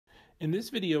In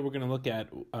this video, we're going to look at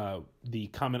the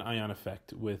common ion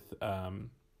effect with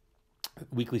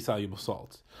weakly soluble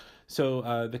salts.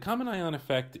 So the common ion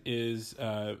effect is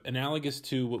analogous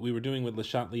to what we were doing with Le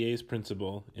Chatelier's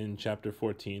principle in chapter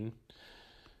 14.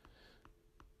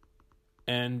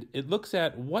 And it looks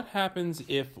at what happens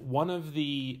if one of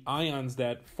the ions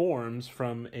that forms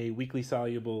from a weakly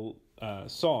soluble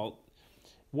salt,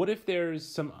 what if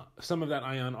there's some of that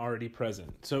ion already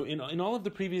present? So in all of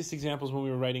the previous examples when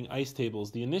we were writing ice tables,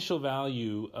 the initial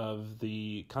value of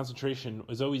the concentration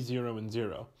is always 0 and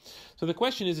 0. So the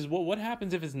question is well, what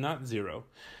happens if it's not 0?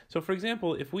 So for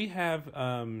example, if we have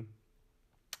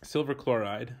silver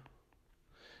chloride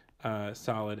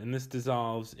solid, and this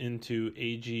dissolves into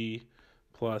Ag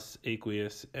plus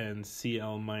aqueous and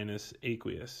Cl minus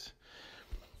aqueous,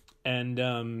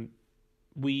 and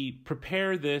we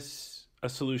prepare this a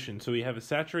solution. So we have a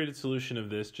saturated solution of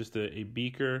this, just a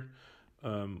beaker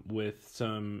with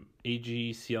some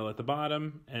AgCl at the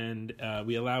bottom, and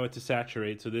we allow it to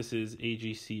saturate. So this is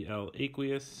AgCl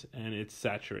aqueous, and it's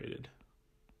saturated.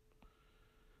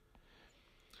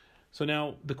 So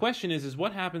now the question is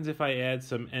what happens if I add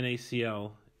some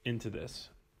NaCl into this?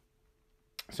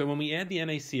 So when we add the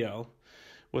NaCl,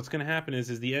 what's going to happen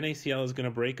is the NaCl is going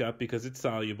to break up because it's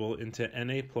soluble into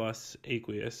Na plus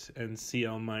aqueous and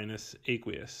Cl minus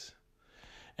aqueous.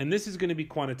 And this is going to be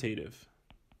quantitative,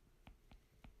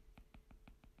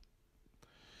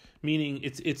 meaning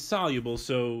it's soluble,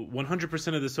 so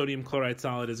 100% of the sodium chloride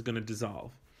solid is going to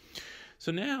dissolve.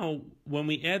 So now when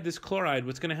we add this chloride,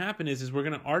 what's going to happen is we're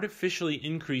going to artificially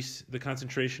increase the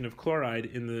concentration of chloride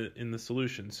in the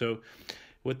solution. So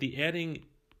what the adding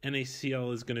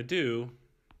NaCl is going to do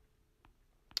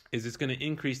is it's going to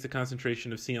increase the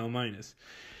concentration of Cl minus.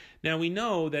 Now we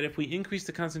know that if we increase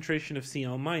the concentration of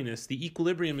Cl minus, the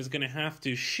equilibrium is going to have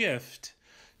to shift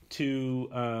to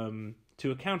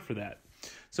account for that.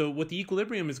 So what the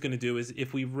equilibrium is going to do is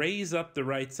if we raise up the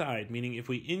right side, meaning if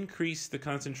we increase the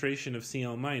concentration of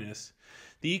Cl minus,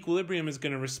 the equilibrium is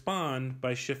going to respond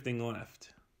by shifting left.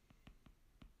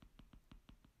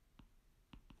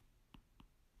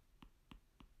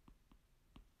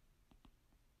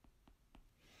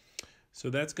 So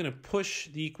that's going to push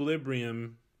the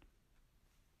equilibrium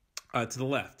to the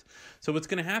left. So what's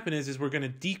going to happen is we're going to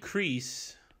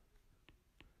decrease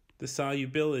the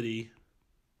solubility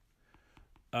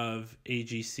of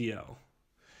AgCl.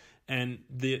 And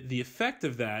the effect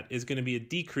of that is going to be a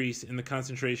decrease in the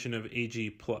concentration of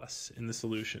Ag plus in the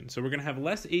solution. So we're going to have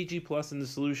less Ag plus in the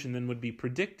solution than would be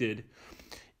predicted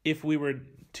if we were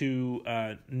to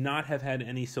not have had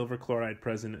any silver chloride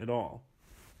present at all.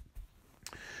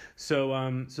 So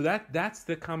that's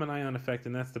the common ion effect,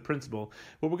 and that's the principle.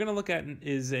 What we're going to look at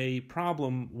is a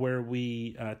problem where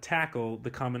we tackle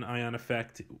the common ion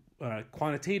effect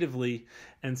quantitatively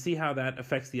and see how that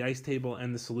affects the ice table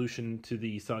and the solution to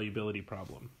the solubility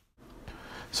problem.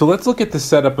 So let's look at the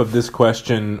setup of this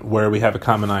question where we have a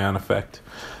common ion effect.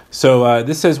 So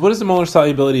this says, what is the molar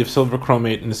solubility of silver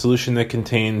chromate in a solution that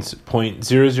contains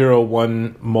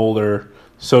 0.001 molar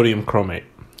sodium chromate?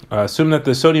 Assume that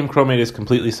the sodium chromate is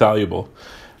completely soluble,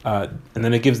 and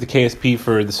then it gives the KSP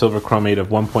for the silver chromate of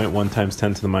 1.1 times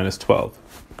 10 to the minus 12.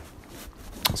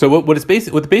 So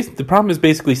the problem is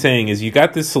basically saying is you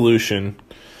got this solution,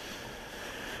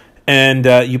 and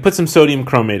you put some sodium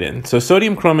chromate in. So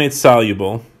sodium chromate's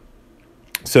soluble,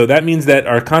 so that means that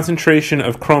our concentration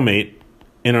of chromate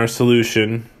in our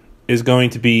solution is going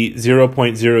to be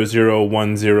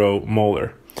 0.0010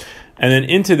 molar. And then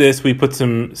into this, we put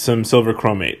some silver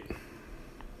chromate.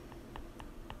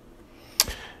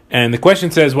 And the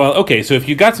question says, well, okay, so if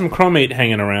you got some chromate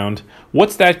hanging around,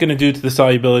 what's that going to do to the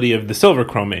solubility of the silver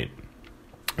chromate?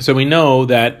 So we know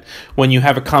that when you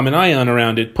have a common ion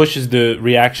around it, pushes the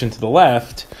reaction to the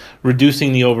left,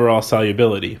 reducing the overall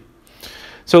solubility.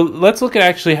 So let's look at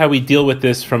actually how we deal with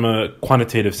this from a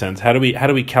quantitative sense. How do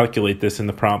we calculate this in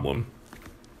the problem?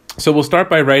 So we'll start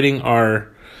by writing our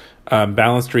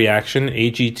balanced reaction.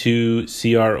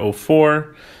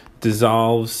 Ag2CrO4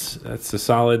 dissolves, that's the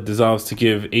solid, dissolves to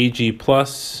give Ag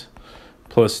plus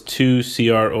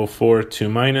 2CrO4 2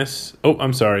 minus. Oh,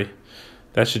 I'm sorry.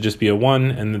 That should just be a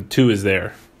 1, and the 2 is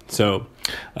there. So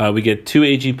we get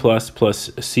 2Ag plus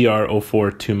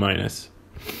CrO4 2 minus.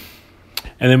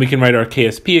 And then we can write our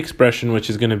KSP expression, which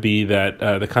is going to be that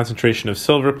the concentration of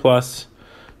silver plus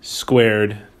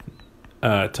squared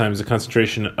times the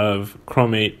concentration of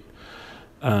chromate.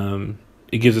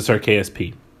 It gives us our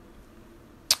KSP.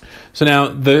 So now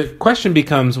the question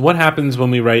becomes, what happens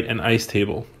when we write an ice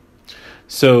table?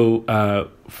 So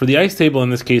for the ice table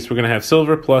in this case, we're going to have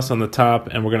silver plus on the top,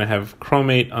 and we're going to have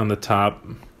chromate on the top,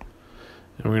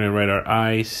 And we're going to write our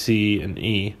I, C, and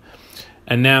E.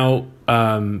 And now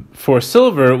for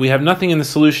silver, we have nothing in the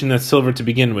solution that's silver to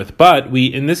begin with. But we,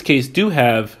 in this case, do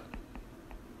have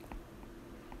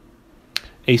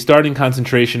a starting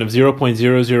concentration of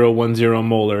 0.0010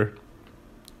 molar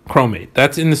chromate.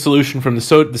 That's in the solution from the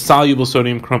soluble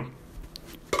sodium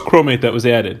chromate that was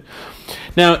added.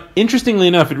 Now, interestingly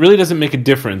enough, it really doesn't make a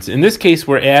difference. In this case,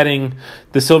 we're adding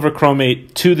the silver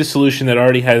chromate to the solution that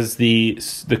already has the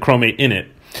chromate in it.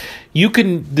 You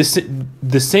can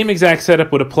the same exact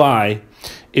setup would apply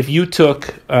if you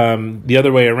took the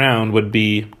other way around. Would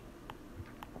be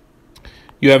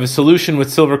you have a solution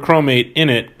with silver chromate in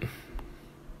it,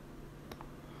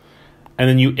 and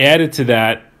then you added to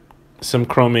that some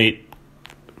chromate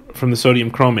from the sodium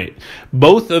chromate.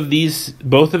 Both of these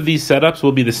setups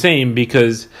will be the same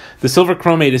because the silver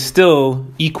chromate is still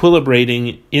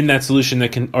equilibrating in that solution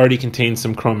that already contains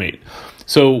some chromate.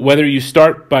 So whether you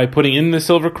start by putting in the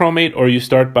silver chromate or you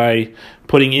start by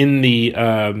putting in the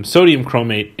sodium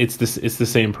chromate, it's the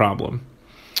same problem.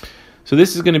 So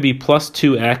this is going to be plus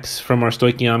 2x from our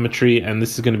stoichiometry, and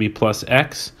this is going to be plus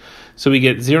x. So we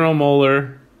get 0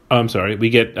 molar. We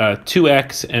get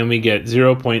 2x, and we get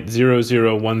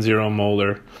 0.0010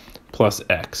 molar plus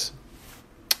x.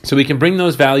 So we can bring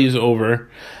those values over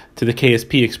to the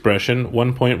KSP expression.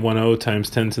 1.10 times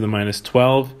 10 to the minus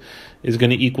 12 is going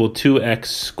to equal 2x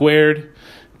squared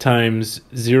times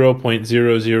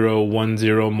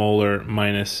 0.0010 molar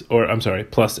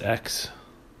plus x.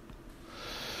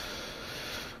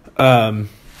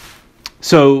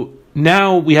 So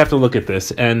now we have to look at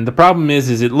this, and the problem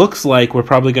is it looks like we're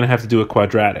probably going to have to do a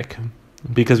quadratic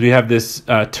because we have this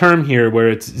term here where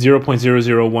it's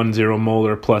 0.0010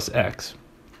 molar plus x.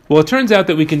 Well, it turns out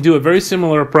that we can do a very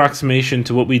similar approximation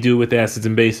to what we do with acids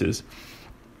and bases.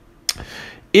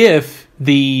 If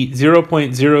the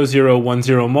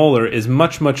 0.0010 molar is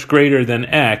much, much greater than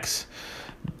x,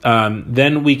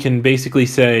 then we can basically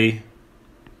say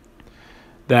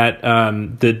that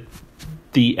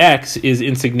the x is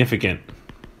insignificant.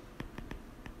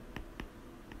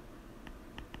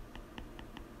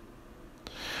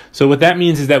 So what that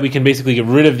means is that we can basically get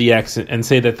rid of the x and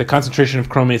say that the concentration of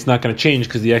chromate is not going to change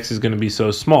because the x is going to be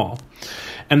so small.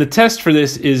 And the test for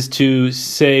this is to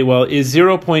say, well, is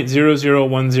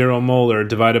 0.0010 molar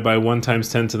divided by 1 times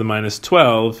 10 to the minus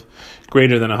 12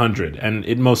 greater than 100? And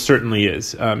it most certainly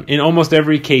is. In almost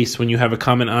every case when you have a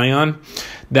common ion,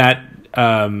 that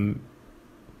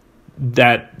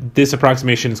this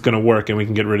approximation is going to work and we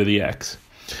can get rid of the x.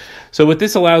 So what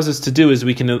this allows us to do is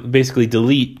we can basically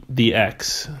delete the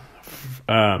x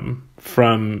from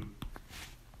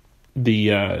the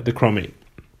chromate.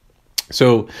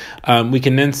 So we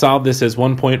can then solve this as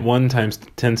 1.1 times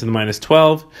 10 to the minus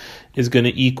 12 is going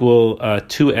to equal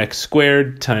 2x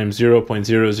squared times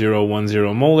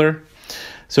 0.0010 molar.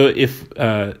 So if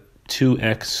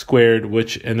 2x squared,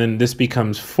 and then this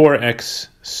becomes 4x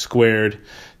squared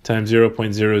times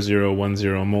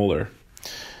 0.0010 molar.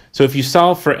 So if you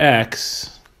solve for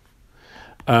x,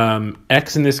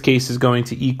 x in this case is going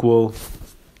to equal,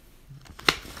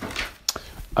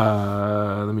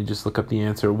 let me just look up the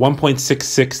answer,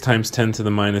 1.66 times 10 to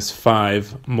the minus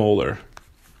 5 molar.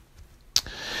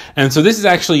 And so this is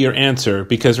actually your answer,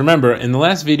 because remember, in the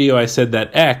last video I said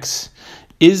that x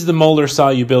is the molar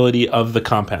solubility of the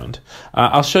compound.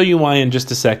 I'll show you why in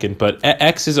just a second, but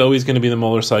x is always going to be the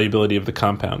molar solubility of the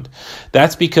compound.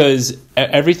 That's because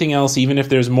everything else, even if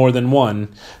there's more than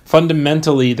one,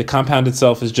 fundamentally the compound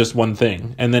itself is just one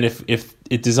thing. And then if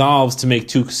it dissolves to make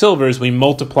 2 silvers, we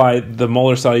multiply the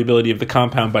molar solubility of the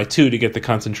compound by 2 to get the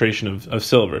concentration of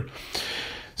silver.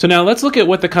 So now let's look at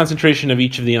what the concentration of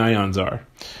each of the ions are.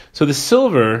 So the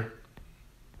silver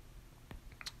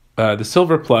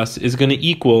plus is going to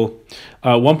equal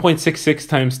 1.66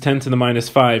 times 10 to the minus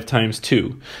 5 times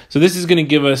 2. So this is going to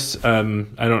give us, I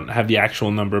don't have the actual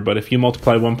number, but if you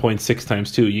multiply 1.6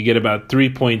 times 2, you get about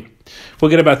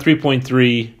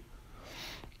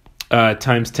 3.3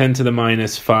 times 10 to the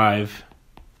minus 5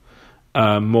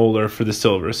 molar for the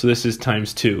silver. So this is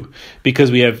times 2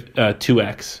 because we have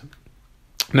 2x.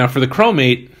 Now for the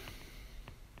chromate,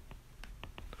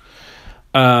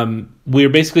 we're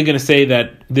basically going to say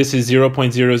that this is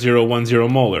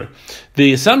 0.0010 molar.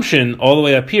 The assumption all the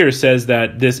way up here says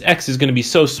that this x is going to be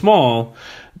so small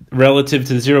relative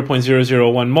to the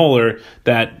 0.001 molar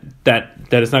that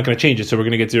it's not going to change it, so we're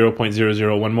going to get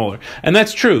 0.001 molar. And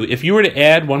that's true. If you were to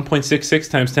add 1.66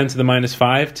 times 10 to the minus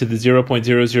 5 to the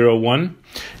 0.001,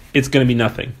 it's going to be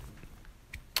nothing.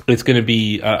 It's going to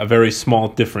be a very small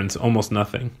difference, almost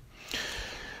nothing.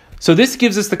 So this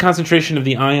gives us the concentration of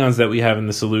the ions that we have in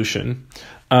the solution.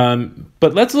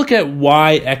 But let's look at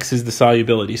why X is the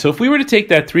solubility. So if we were to take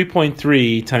that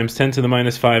 3.3 times 10 to the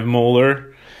minus 5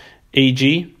 molar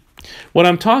Ag, what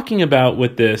I'm talking about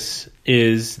with this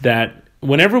is that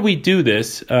whenever we do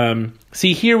this,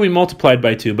 see here we multiplied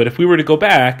by 2, but if we were to go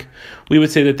back, we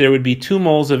would say that there would be 2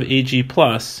 moles of Ag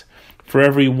plus for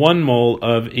every 1 mole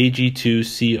of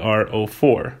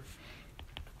Ag2CrO4.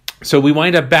 So we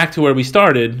wind up back to where we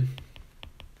started,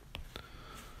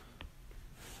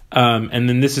 and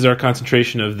then this is our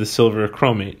concentration of the silver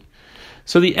chromate.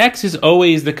 So the X is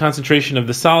always the concentration of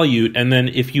the solute, and then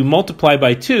if you multiply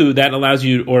by 2, that allows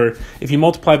you, or if you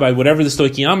multiply by whatever the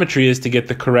stoichiometry is to get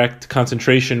the correct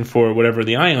concentration for whatever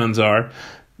the ions are,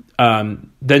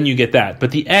 then you get that.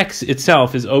 But the X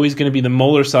itself is always going to be the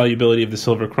molar solubility of the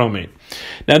silver chromate.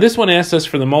 Now this one asks us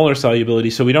for the molar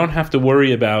solubility, so we don't have to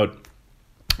worry about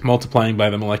multiplying by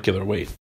the molecular weight.